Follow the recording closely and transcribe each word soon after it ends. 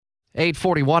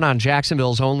8:41 on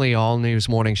Jacksonville's only all-news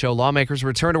morning show. Lawmakers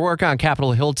return to work on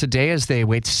Capitol Hill today as they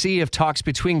wait to see if talks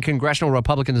between congressional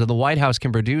Republicans and the White House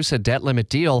can produce a debt limit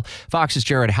deal. Fox's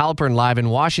Jared Halpern live in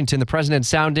Washington. The president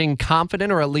sounding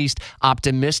confident or at least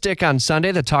optimistic on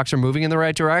Sunday that talks are moving in the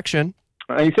right direction.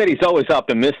 He said he's always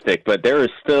optimistic, but there is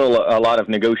still a lot of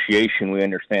negotiation we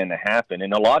understand to happen.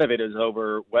 And a lot of it is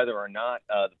over whether or not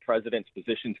the president's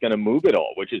position is going to move at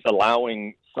all, which is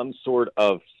allowing some sort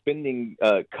of spending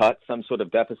cut, some sort of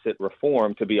deficit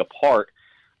reform to be a part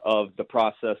of the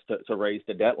process to raise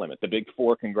the debt limit. The big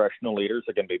four congressional leaders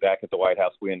are going to be back at the White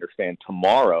House, we understand,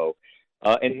 tomorrow.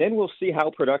 And then we'll see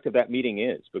how productive that meeting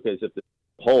is, because if it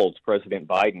holds, President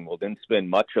Biden will then spend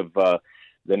much of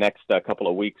the next couple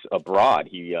of weeks abroad.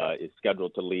 He is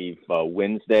scheduled to leave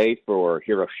Wednesday for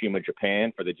Hiroshima,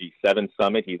 Japan, for the G7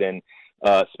 summit. He then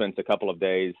spends a couple of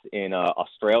days in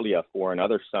Australia for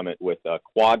another summit with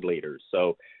Quad leaders.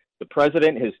 So the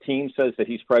president, his team says that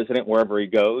he's president wherever he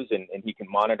goes, and he can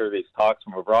monitor these talks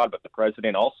from abroad. But the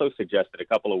president also suggested a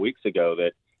couple of weeks ago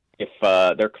that if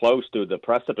they're close to the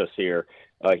precipice here,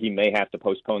 he may have to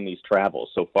postpone these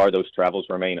travels. So far, those travels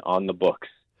remain on the books.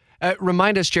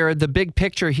 Remind us, Jared, the big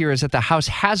picture here is that the House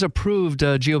has approved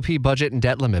a GOP budget and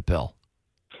debt limit bill.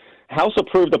 House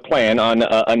approved a plan on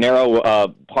a narrow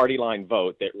party line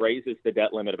vote that raises the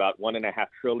debt limit about $1.5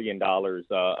 trillion.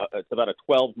 It's about a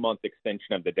 12-month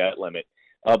extension of the debt limit,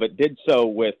 but did so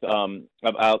with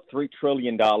about $3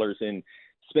 trillion in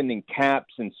spending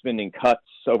caps and spending cuts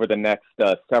over the next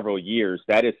several years.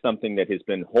 That is something that has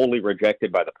been wholly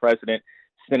rejected by the president.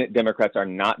 Senate Democrats are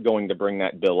not going to bring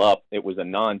that bill up. It was a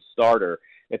non-starter.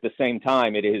 At the same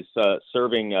time, it is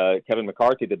serving Kevin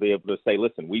McCarthy to be able to say,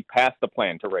 listen, we passed the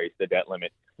plan to raise the debt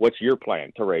limit. What's your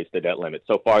plan to raise the debt limit?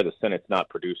 So far, the Senate's not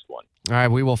produced one. All right,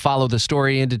 we will follow the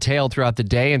story in detail throughout the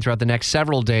day and throughout the next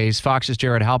several days. Fox's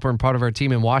Jared Halpern, part of our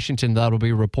team in Washington, that will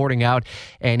be reporting out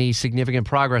any significant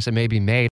progress that may be made.